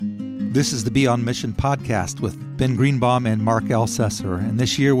This is the Be On Mission podcast with Ben Greenbaum and Mark Ellcessor. And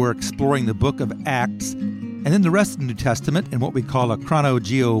this year we're exploring the book of Acts and then the rest of the New Testament in what we call a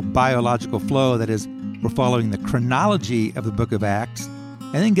chronogeobiological flow. That is, we're following the chronology of the book of Acts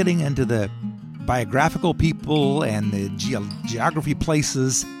and then getting into the biographical people and the geography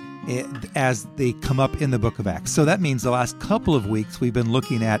places as they come up in the book of Acts. So that means the last couple of weeks we've been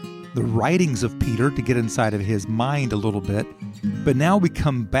looking at the writings of Peter to get inside of his mind a little bit. But now we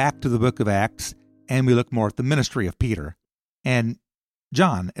come back to the book of Acts and we look more at the ministry of Peter and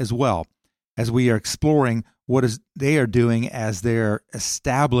John as well, as we are exploring what they are doing as they're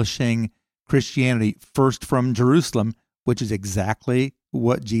establishing Christianity first from Jerusalem, which is exactly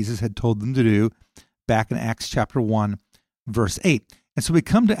what Jesus had told them to do back in Acts chapter 1, verse 8. And so we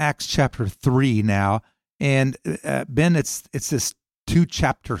come to Acts chapter 3 now, and Ben, it's this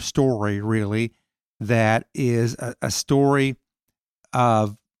two-chapter story, really, that is a story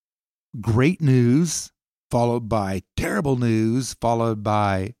of great news, followed by terrible news, followed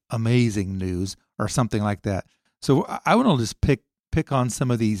by amazing news, or something like that. So I want to just pick on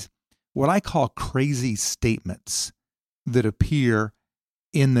some of these, what I call crazy statements that appear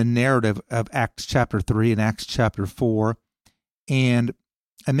in the narrative of Acts chapter 3 and Acts chapter 4, and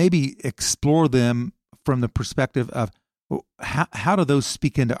maybe explore them from the perspective of how do those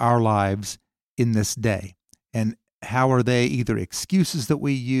speak into our lives in this day? And how are they either excuses that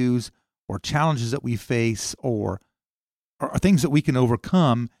we use or challenges that we face or things that we can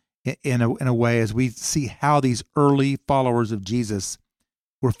overcome in a way as we see how these early followers of Jesus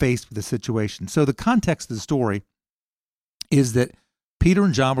were faced with the situation. So the context of the story is that Peter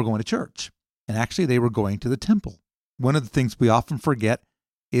and John were going to church, and actually they were going to the temple. One of the things we often forget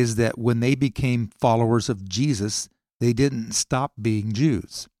is that when they became followers of Jesus, they didn't stop being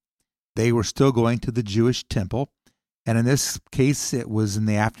Jews. They were still going to the Jewish temple. And in this case, it was in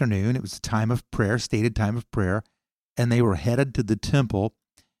the afternoon. It was a time of prayer, stated time of prayer. And they were headed to the temple.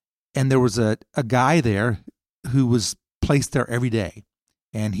 And there was a guy there who was placed there every day.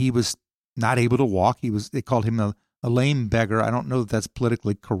 And he was not able to walk. They called him a lame beggar. I don't know if that's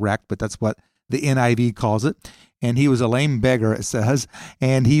politically correct, but that's what the NIV calls it. And he was a lame beggar, it says.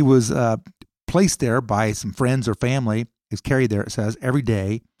 And he was placed there by some friends or family. He was carried there, it says, every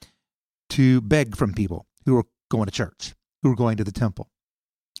day to beg from people who were going to church, who were going to the temple.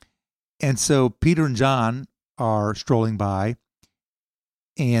 And so Peter and John are strolling by,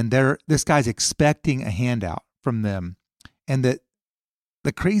 and this guy's expecting a handout from them. And the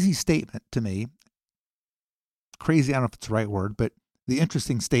crazy statement to me, crazy, I don't know if it's the right word, but the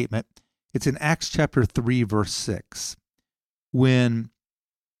interesting statement, it's in Acts chapter 3, verse 6, when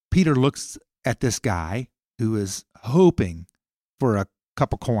Peter looks at this guy who is hoping for a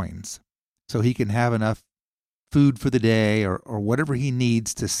couple coins so he can have enough food for the day or whatever he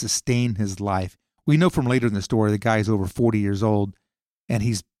needs to sustain his life. We know from later in the story the guy's over 40 years old, and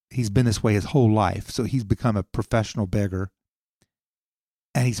he's been this way his whole life, so he's become a professional beggar.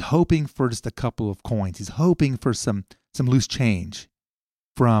 And he's hoping for just a couple of coins. He's hoping for some loose change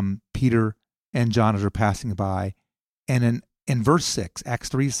from Peter and John as they're passing by. And in verse 6, Acts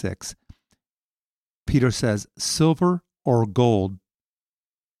 3:6, Peter says, "Silver or gold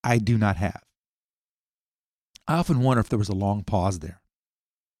I do not have." I often wonder if there was a long pause there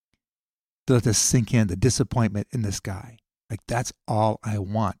to let this sink in, the disappointment in this guy. Like, that's all I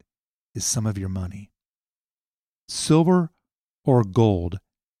want is some of your money. Silver or gold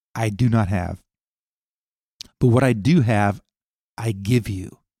I do not have, but what I do have, I give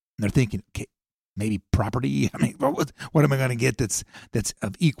you. And they're thinking, okay, maybe property. I mean, what am I going to get that's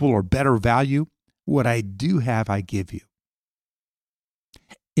of equal or better value? What I do have, I give you.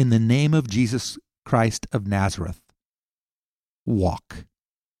 In the name of Jesus Christ of Nazareth, walk.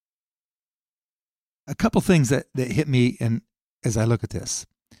 A couple things that hit me as I look at this.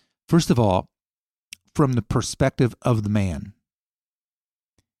 First of all, from the perspective of the man,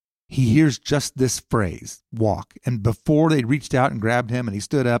 he hears just this phrase, walk. And before they reached out and grabbed him and he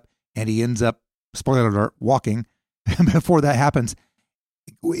stood up and he ends up, spoiler alert, walking, before that happens,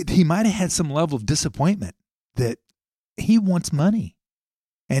 he might have had some level of disappointment that he wants money.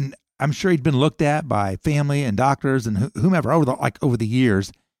 And I'm sure he'd been looked at by family and doctors and whomever over the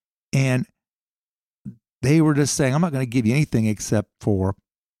years. And they were just saying, I'm not going to give you anything except to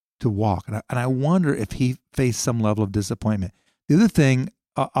walk. And I wonder if he faced some level of disappointment. The other thing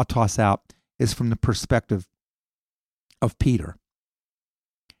I'll toss out is from the perspective of Peter.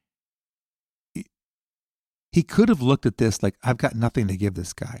 He could have looked at this like, I've got nothing to give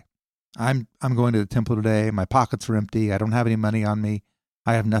this guy. I'm going to the temple today. My pockets are empty. I don't have any money on me.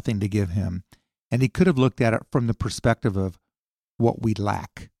 I have nothing to give him. And he could have looked at it from the perspective of what we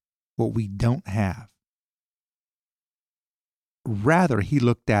lack, what we don't have. Rather, he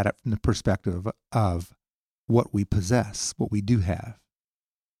looked at it from the perspective of what we possess, what we do have.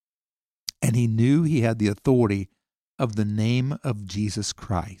 And he knew he had the authority of the name of Jesus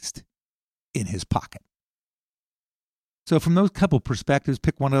Christ in his pocket. So from those couple perspectives,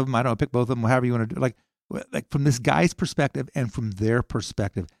 pick one of them. I don't know, pick both of them, however you want to do it. Like from this guy's perspective and from their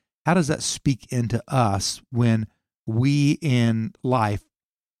perspective, how does that speak into us when we in life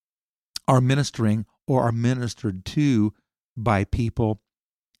are ministering or are ministered to by people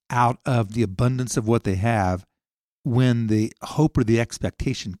out of the abundance of what they have, when the hope or the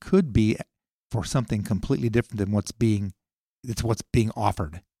expectation could be for something completely different than what's being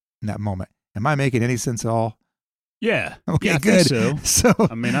offered in that moment? Am I making any sense at all? Yeah. Okay, yeah, I good. think so.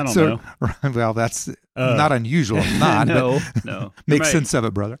 I mean, I don't know. Well, that's not unusual. Not. No. Make sense of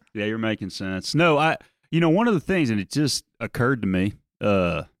it, brother. Yeah, you're making sense. No, one of the things, and it just occurred to me,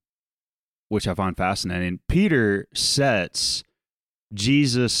 which I find fascinating, Peter sets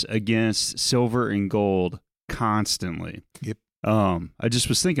Jesus against silver and gold constantly. Yep. I just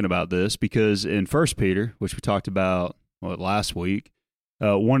was thinking about this because in 1 Peter, which we talked about last week,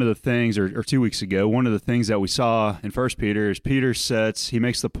 one of the things, or 2 weeks ago, one of the things that we saw in 1 Peter is he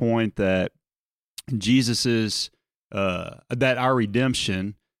makes the point that that our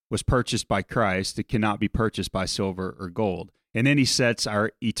redemption was purchased by Christ. It cannot be purchased by silver or gold. And then he sets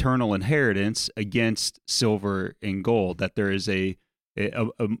our eternal inheritance against silver and gold, that there is a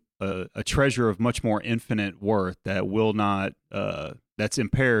treasure of much more infinite worth that will not, that's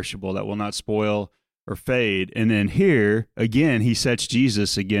imperishable, that will not spoil or fade. And then here, again, he sets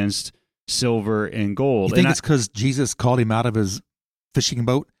Jesus against silver and gold. You think it's because Jesus called him out of his fishing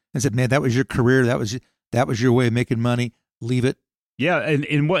boat and said, man, that was your career, that was your way of making money, leave it? Yeah, and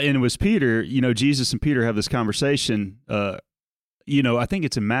it was Peter, Jesus and Peter have this conversation, I think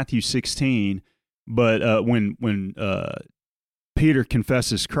it's in Matthew 16, but when Peter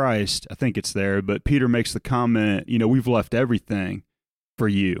confesses Christ, I think it's there, but Peter makes the comment, we've left everything for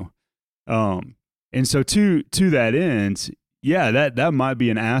you. And so to that end, yeah, that might be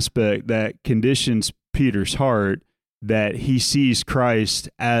an aspect that conditions Peter's heart, that he sees Christ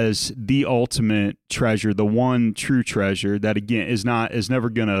as the ultimate treasure, the one true treasure that, again, is never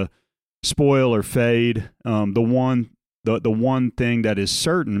going to spoil or fade. The one thing that is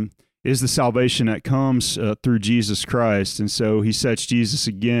certain is the salvation that comes through Jesus Christ. And so he sets Jesus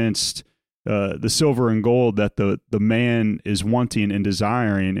against the silver and gold that the man is wanting and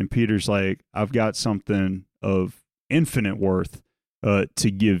desiring. And Peter's like, I've got something of infinite worth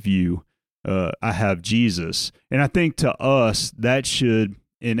to give you. I have Jesus. And I think to us, that should,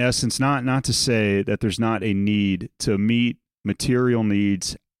 in essence, not to say that there's not a need to meet material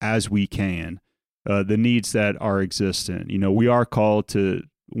needs as we can, the needs that are existent. We are called to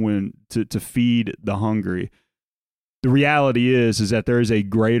feed the hungry. The reality is that there is a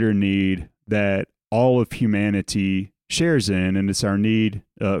greater need that all of humanity shares in, and it's our need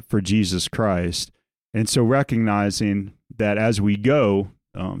for Jesus Christ. And so recognizing that as we go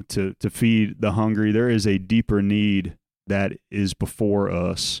to feed the hungry, there is a deeper need that is before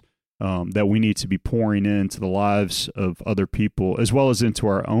us, that we need to be pouring into the lives of other people as well as into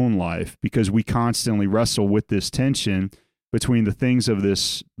our own life, because we constantly wrestle with this tension between the things of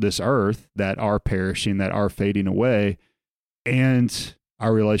this earth that are perishing, that are fading away, and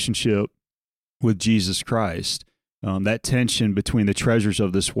our relationship with Jesus Christ. That tension between the treasures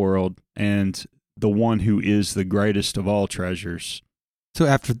of this world and the one who is the greatest of all treasures. So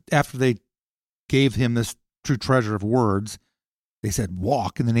after they gave him this true treasure of words, they said,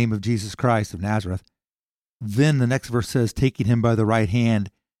 walk in the name of Jesus Christ of Nazareth. Then the next verse says, taking him by the right hand,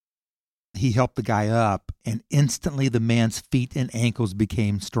 he helped the guy up, and instantly the man's feet and ankles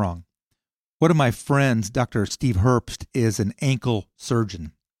became strong. One of my friends, Dr. Steve Herbst, is an ankle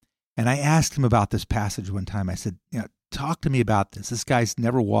surgeon. And I asked him about this passage one time. I said, talk to me about this. This guy's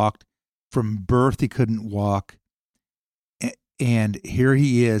never walked. From birth, he couldn't walk. And here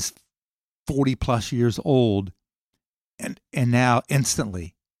he is, 40 plus years old. And now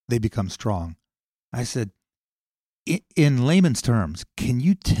instantly they become strong. I said, in layman's terms, can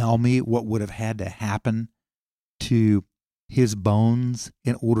you tell me what would have had to happen to his bones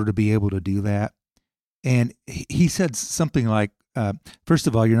in order to be able to do that? And he said something like, first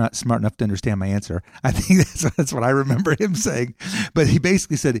of all, you're not smart enough to understand my answer. I think that's what I remember him saying. But he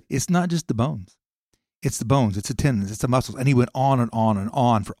basically said, it's not just the bones. It's the bones, it's the tendons, it's the muscles. And he went on and on and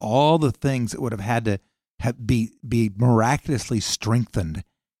on for all the things that would have had to be miraculously strengthened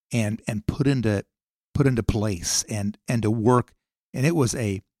and put into place and to work. And it was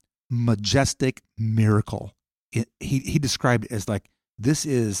a majestic miracle. He described it as like, this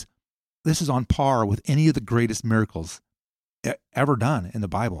is this is on par with any of the greatest miracles ever done in the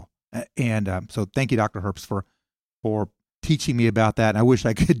Bible. And so thank you, Dr. Herbst, for teaching me about that. And I wish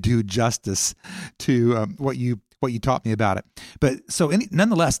I could do justice to what you taught me about it. But so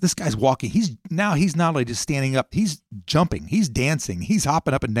nonetheless, this guy's walking. He's not only just standing up, he's jumping, he's dancing, he's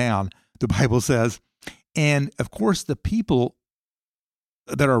hopping up and down, the Bible says. And of course, the people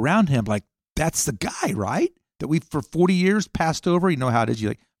that are around him, like, that's the guy, right? That we've for 40 years passed over. You know how it is. You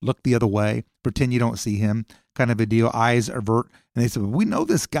like look the other way, pretend you don't see him, kind of a deal. Eyes avert. And they said, we know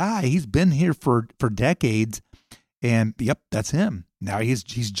this guy. He's been here for decades. And yep, that's him. Now he's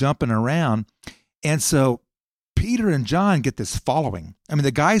jumping around. And so Peter and John get this following. I mean,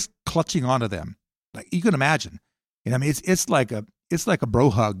 the guy's clutching onto them. Like you can imagine. I mean, it's like a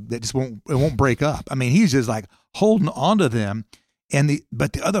bro hug that just won't break up. I mean, he's just like holding onto them. And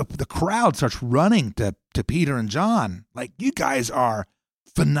the crowd starts running to Peter and John. Like, you guys are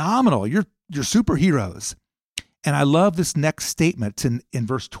phenomenal. You're superheroes. And I love this next statement. It's in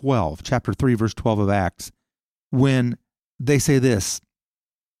verse 12, chapter 3, verse 12 of Acts, when they say this: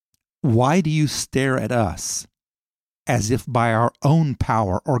 why do you stare at us as if by our own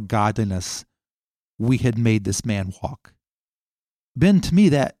power or godliness we had made this man walk? Ben, to me,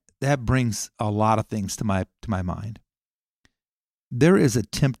 that brings a lot of things to my mind. There is a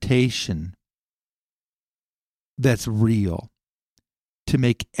temptation that's real to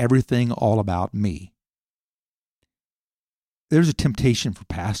make everything all about me. There's a temptation for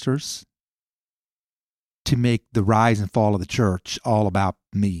pastors to make the rise and fall of the church all about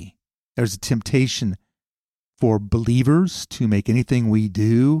me. There's a temptation for believers to make anything we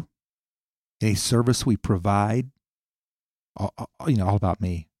do, any service we provide, all about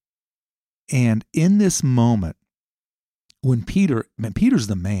me. And in this moment, when Peter's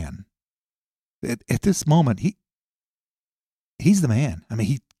the man. At this moment, he's the man. I mean,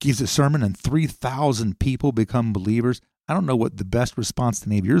 he gives a sermon and 3,000 people become believers. I don't know what the best response to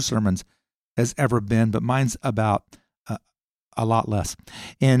any of your sermons has ever been, but mine's about a lot less.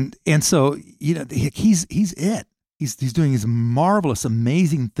 And so, he's it. He's doing these marvelous,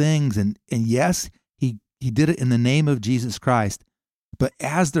 amazing things. And yes, he did it in the name of Jesus Christ. But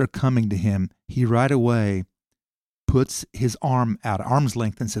as they're coming to him, he right away puts his arm out at arm's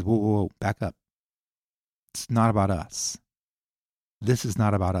length and says, whoa, back up. It's not about us. This is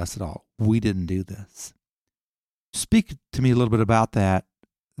not about us at all. We didn't do this. Speak to me a little bit about that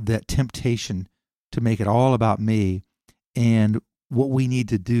temptation to make it all about me and what we need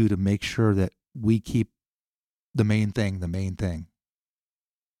to do to make sure that we keep the main thing.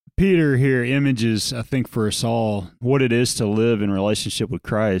 Peter here images, I think, for us all, what it is to live in relationship with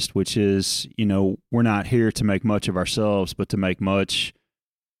Christ, which is, we're not here to make much of ourselves, but to make much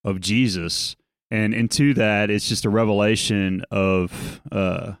of Jesus. And to that, it's just a revelation of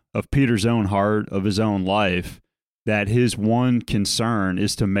Peter's own heart, of his own life, that his one concern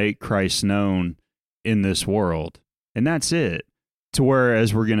is to make Christ known in this world. And that's it. To where,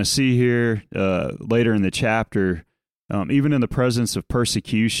 as we're going to see here later in the chapter, even in the presence of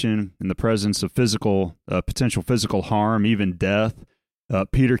persecution, in the presence of potential physical harm, even death,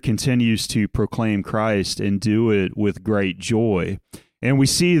 Peter continues to proclaim Christ and do it with great joy. And we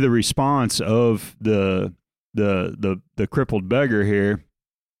see the response of the crippled beggar here.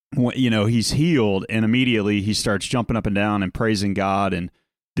 He's healed, and immediately he starts jumping up and down and praising God, and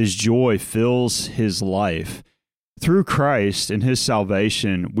this joy fills his life. Through Christ and his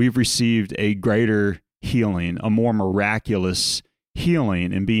salvation, we've received a greater healing, a more miraculous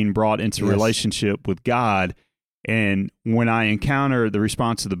healing, and being brought into relationship with God. And when I encounter the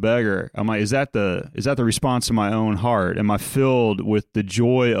response of the beggar, I'm like, is that the response of my own heart? Am I filled with the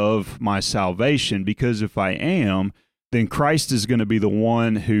joy of my salvation? Because if I am, then Christ is going to be the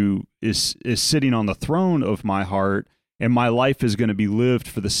one who is sitting on the throne of my heart, and my life is going to be lived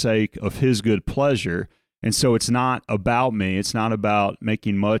for the sake of his good pleasure. And so it's not about me. It's not about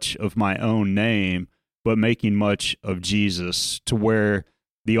making much of my own name, but making much of Jesus, to where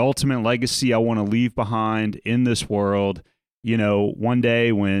the ultimate legacy I want to leave behind in this world, one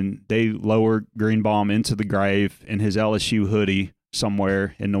day when they lower Greenbaum into the grave in his LSU hoodie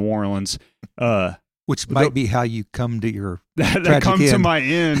somewhere in New Orleans, which might be how you come to your that come end. To my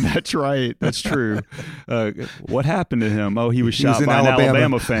end. That's right. That's true. What happened to him? Oh, he was shot by an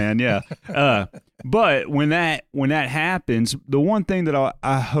Alabama fan. Yeah. But when that happens, the one thing that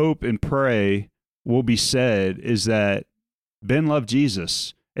I hope and pray will be said is that Ben loved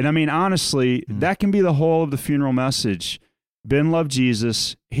Jesus. And I mean, honestly, that can be the whole of the funeral message. Ben loved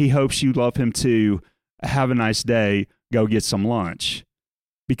Jesus. He hopes you love him too. Have a nice day. Go get some lunch.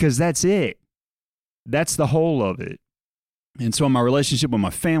 Because that's it. That's the whole of it. And so in my relationship with my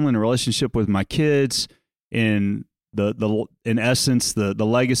family and a relationship with my kids, in in essence, the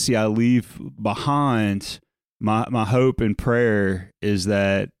legacy I leave behind, my hope and prayer is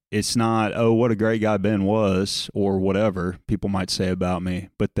that it's not, oh, what a great guy Ben was, or whatever people might say about me,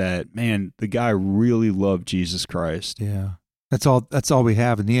 but that, man, the guy really loved Jesus Christ. Yeah. That's all we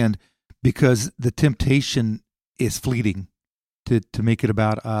have in the end, because the temptation is fleeting to make it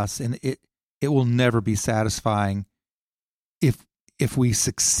about us, and it will never be satisfying if we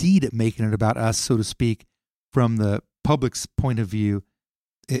succeed at making it about us, so to speak, from the public's point of view.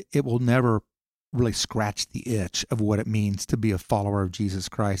 It will never really scratch the itch of what it means to be a follower of Jesus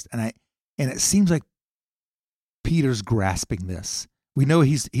Christ. And it seems like Peter's grasping this. We know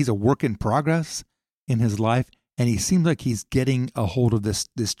he's a work in progress in his life, and he seems like he's getting a hold of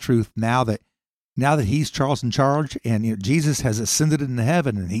this truth now that he's Charles in charge, and Jesus has ascended into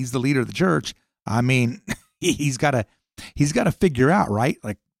heaven and he's the leader of the church. I mean, he's got to figure out, right?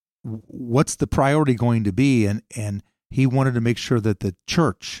 Like, what's the priority going to be? And he wanted to make sure that the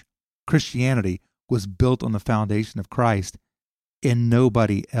church, Christianity, was built on the foundation of Christ and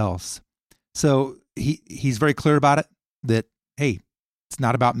nobody else. So he's very clear about it, that, hey, it's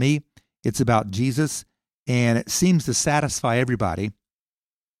not about me, it's about Jesus. And it seems to satisfy everybody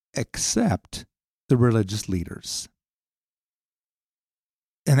except the religious leaders.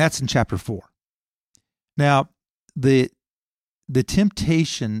 And that's in chapter 4. Now, the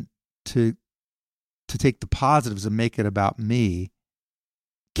temptation to take the positives and make it about me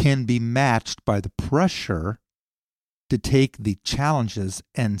can be matched by the pressure to take the challenges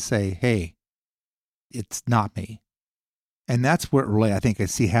and say, hey, it's not me. And that's what really I think I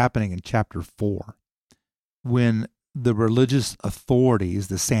see happening in chapter 4, when the religious authorities,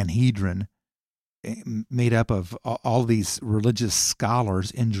 the Sanhedrin, made up of all these religious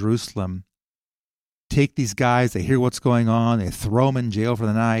scholars in Jerusalem, take these guys, they hear what's going on, they throw them in jail for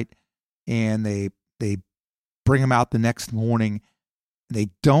the night, and they bring them out the next morning. They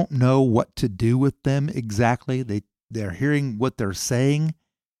don't know what to do with them exactly. They're hearing what they're saying,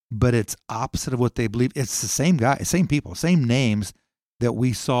 but it's opposite of what they believe. It's the same guy, same people, same names that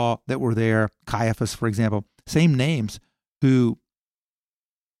we saw that were there. Caiaphas, for example, same names who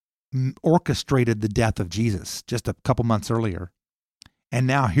orchestrated the death of Jesus just a couple months earlier. And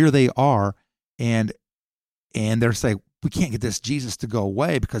now here they are, and they're saying, we can't get this Jesus to go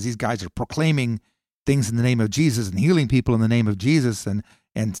away because these guys are proclaiming things in the name of Jesus and healing people in the name of Jesus and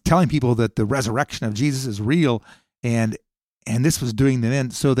telling people that the resurrection of Jesus is real. And this was doing them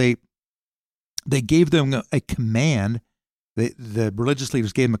in. So they gave them a command. The religious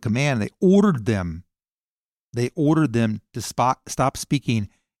leaders gave them a command. They ordered them to stop speaking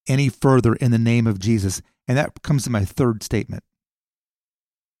any further in the name of Jesus. And that comes to my third statement.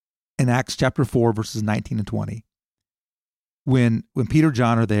 In Acts chapter 4, verses 19 and 20. When Peter and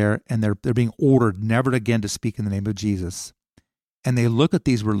John are there and they're being ordered never again to speak in the name of Jesus, and they look at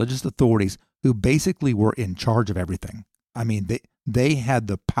these religious authorities who basically were in charge of everything. I mean, they had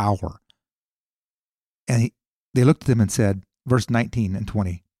the power. And they looked at them and said, verse 19 and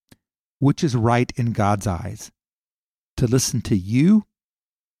 20, which is right in God's eyes, to listen to you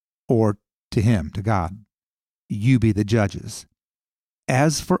or to him, to God? You be the judges.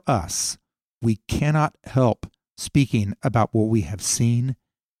 As for us, we cannot help speaking about what we have seen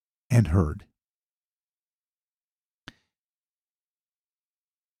and heard.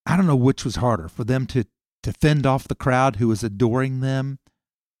 I don't know which was harder, for them to fend off the crowd who was adoring them,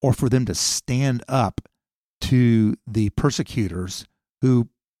 or for them to stand up to the persecutors who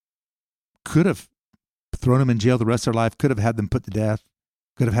could have thrown them in jail the rest of their life, could have had them put to death,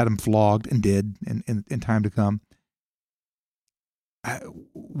 could have had them flogged, and did in time to come.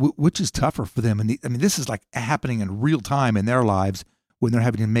 Which is tougher for them? And this is like happening in real time in their lives when they're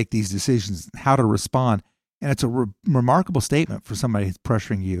having to make these decisions, how to respond. And it's a remarkable statement for somebody who's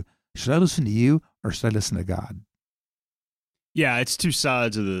pressuring you. Should I listen to you or should I listen to God? Yeah, it's two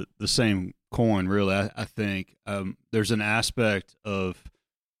sides of the same coin, really. I think there's an aspect of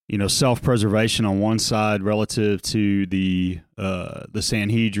self-preservation on one side relative to the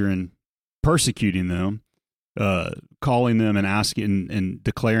Sanhedrin persecuting them, calling them and asking and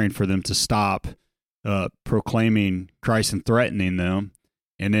declaring for them to stop proclaiming Christ and threatening them.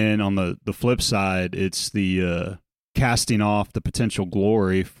 And then on the flip side, it's the casting off the potential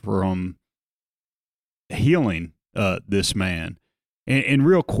glory from healing this man. And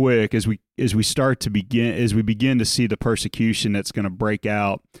real quick, as we begin to see the persecution that's going to break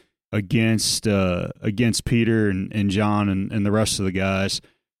out against Peter and John and the rest of the guys,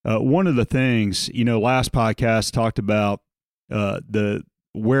 one of the things, last podcast talked about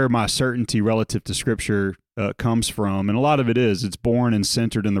where my certainty relative to Scripture comes from. And a lot of it's born and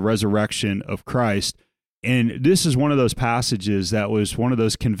centered in the resurrection of Christ. And this is one of those passages that was one of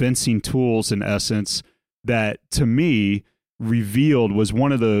those convincing tools, in essence, that to me revealed was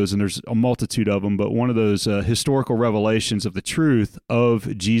one of those, and there's a multitude of them, but one of those historical revelations of the truth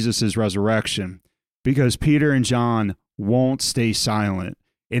of Jesus's resurrection. Because Peter and John won't stay silent,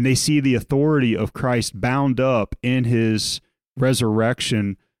 and they see the authority of Christ bound up in his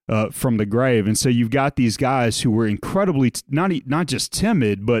resurrection from the grave. And so you've got these guys who were incredibly, not just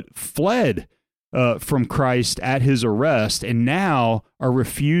timid, but fled from Christ at his arrest, and now are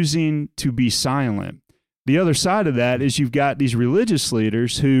refusing to be silent. The other side of that is you've got these religious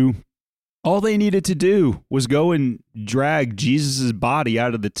leaders who all they needed to do was go and drag Jesus' body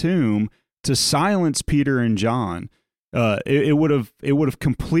out of the tomb to silence Peter and John. It would have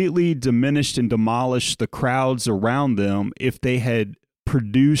completely diminished and demolished the crowds around them if they had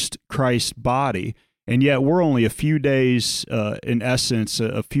produced Christ's body. And yet we're only a few days, in essence,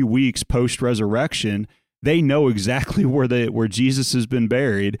 a few weeks post-resurrection. They know exactly where Jesus has been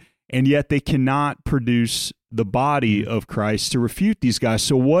buried, and yet they cannot produce the body of Christ to refute these guys.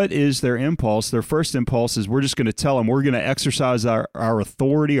 So what is their impulse? Their first impulse is, we're just going to tell them, we're going to exercise our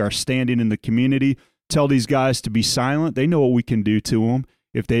authority, our standing in the community, tell these guys to be silent. They know what we can do to them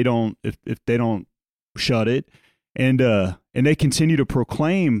if they don't shut it. And they continue to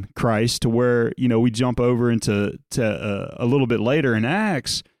proclaim Christ to where, we jump over into a little bit later in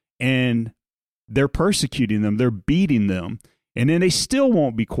Acts, and they're persecuting them, they're beating them, and then they still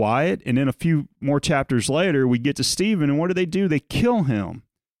won't be quiet. And then a few more chapters later, we get to Stephen, and what do? They kill him.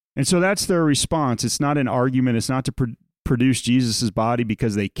 And so that's their response. It's not an argument. It's not to produce Jesus's body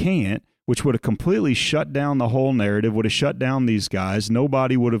because they can't, which would have completely shut down the whole narrative, would have shut down these guys.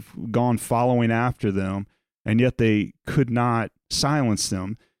 Nobody would have gone following after them. And yet they could not silence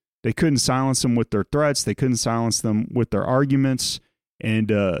them. They couldn't silence them with their threats. They couldn't silence them with their arguments.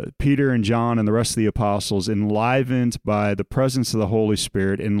 And Peter and John and the rest of the apostles, enlivened by the presence of the Holy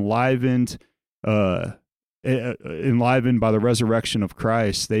Spirit, enlivened by the resurrection of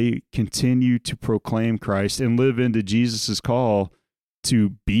Christ, they continue to proclaim Christ and live into Jesus' call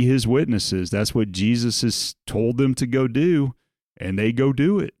to be his witnesses. That's what Jesus has told them to go do, and they go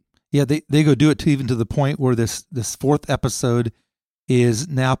do it. Yeah, they go do it even to the point where this fourth episode is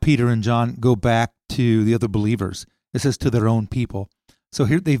now Peter and John go back to the other believers. It says to their own people. So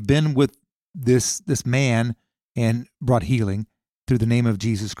here they've been with this man and brought healing through the name of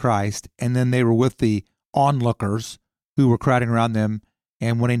Jesus Christ, and then they were with the onlookers who were crowding around them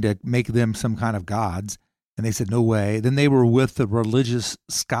and wanting to make them some kind of gods, and they said, no way. Then they were with the religious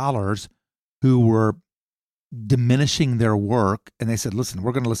scholars who were diminishing their work, and they said, listen,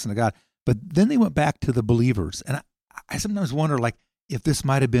 we're going to listen to God. But then they went back to the believers, and I sometimes wonder, if this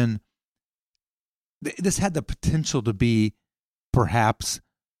might have been, this had the potential to be perhaps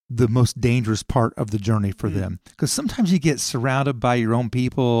the most dangerous part of the journey for them, because sometimes you get surrounded by your own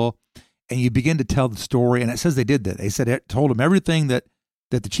people, and you begin to tell the story, and it says they did that. They said it told them everything that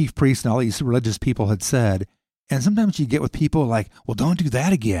the chief priests and all these religious people had said. And sometimes you get with people like, well, don't do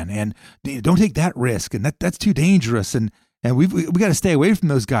that again, and don't take that risk, and that's too dangerous, and we got to stay away from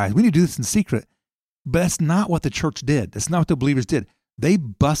those guys. We need to do this in secret. But that's not what the church did. That's not what the believers did. They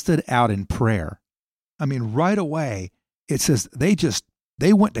busted out in prayer. I mean, right away, it says they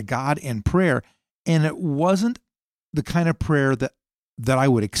went to God in prayer, and it wasn't the kind of prayer that I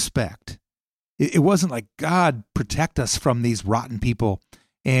would expect. It wasn't like, God, protect us from these rotten people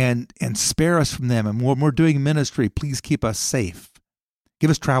and spare us from them. And when we're doing ministry, please keep us safe. Give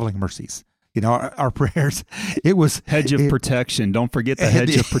us traveling mercies. Our prayers, it was hedge of protection. Don't forget the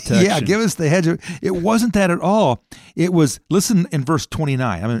hedge of protection. Yeah, give us the hedge of, it wasn't that at all. It was, listen in verse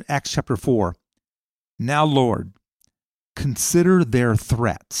 29, I'm in Acts chapter 4. Now, Lord, consider their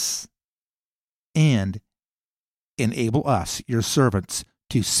threats and enable us, your servants,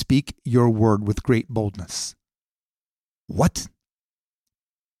 to speak your word with great boldness. What?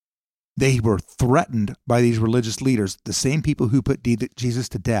 They were threatened by these religious leaders, the same people who put Jesus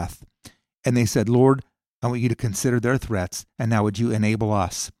to death. And they said, Lord, I want you to consider their threats, and now would you enable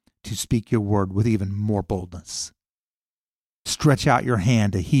us to speak your word with even more boldness. Stretch out your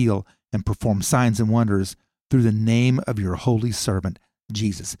hand to heal and perform signs and wonders through the name of your holy servant,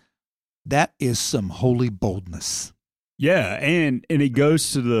 Jesus. That is some holy boldness. Yeah, and it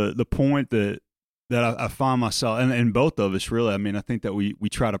goes to the point that I find myself, and both of us really, I mean, I think that we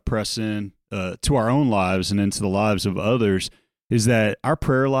try to press in to our own lives and into the lives of others, is that our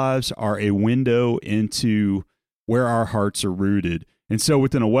prayer lives are a window into where our hearts are rooted. And so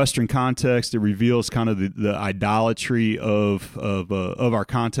within a Western context, it reveals kind of the idolatry of our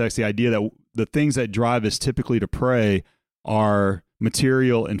context, the idea the things that drive us typically to pray are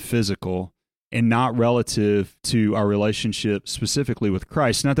material and physical, and not relative to our relationship specifically with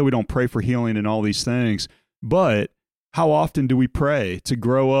Christ. Not that we don't pray for healing and all these things, but how often do we pray to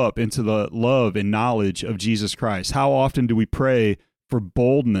grow up into the love and knowledge of Jesus Christ? How often do we pray for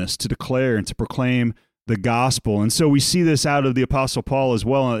boldness to declare and to proclaim the gospel? And so we see this out of the Apostle Paul as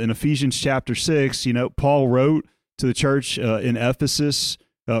well. In Ephesians chapter 6, Paul wrote to the church in Ephesus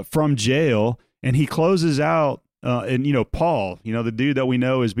from jail, and he closes out, Paul, the dude that we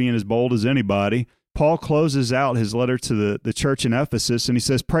know as being as bold as anybody, Paul closes out his letter to the church in Ephesus, and he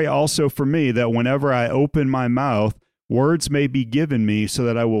says, "Pray also for me that whenever I open my mouth, words may be given me so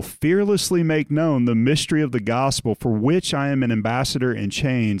that I will fearlessly make known the mystery of the gospel, for which I am an ambassador in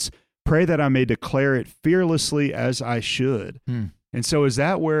chains. Pray that I may declare it fearlessly as I should." And so is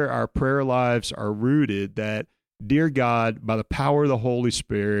that where our prayer lives are rooted, that, dear God, by the power of the Holy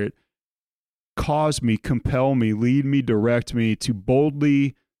Spirit, cause me, compel me, lead me, direct me to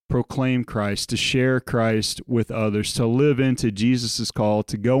boldly proclaim Christ, to share Christ with others, to live into Jesus' call,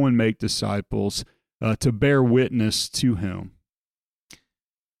 to go and make disciples, to bear witness to him.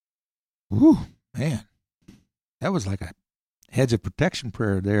 Whew, man, that was like a hedge of protection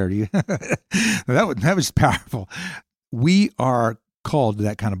prayer there. That was powerful. We are called to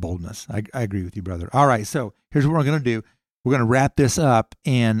that kind of boldness. I agree with you, brother. All right, so here's what we're going to do. We're going to wrap this up,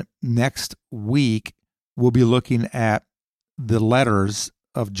 and next week we'll be looking at the letters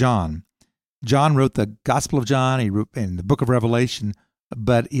of John. John wrote the Gospel of John. He wrote in the book of Revelation,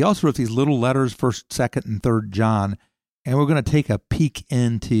 but he also wrote these little letters, 1st, 2nd, and 3rd John, and we're going to take a peek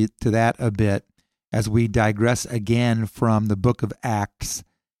into that a bit as we digress again from the book of Acts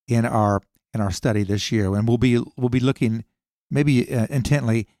in our study this year. And we'll be looking maybe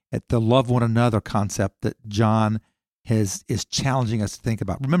intently at the love one another concept that John is challenging us to think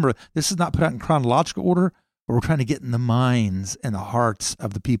about. Remember, this is not put out in chronological order, but we're trying to get in the minds and the hearts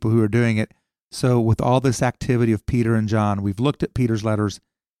of the people who are doing it. So with all this activity of Peter and John, we've looked at Peter's letters.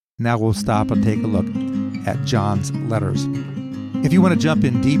 Now we'll stop and take a look at John's letters. If you want to jump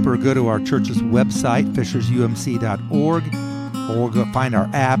in deeper, go to our church's website, fishersumc.org, or go find our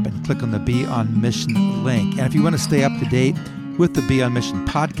app and click on the Be On Mission link. And if you want to stay up to date with the Be On Mission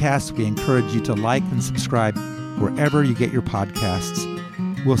podcast, we encourage you to like and subscribe wherever you get your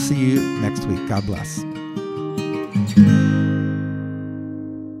podcasts. We'll see you next week. God bless.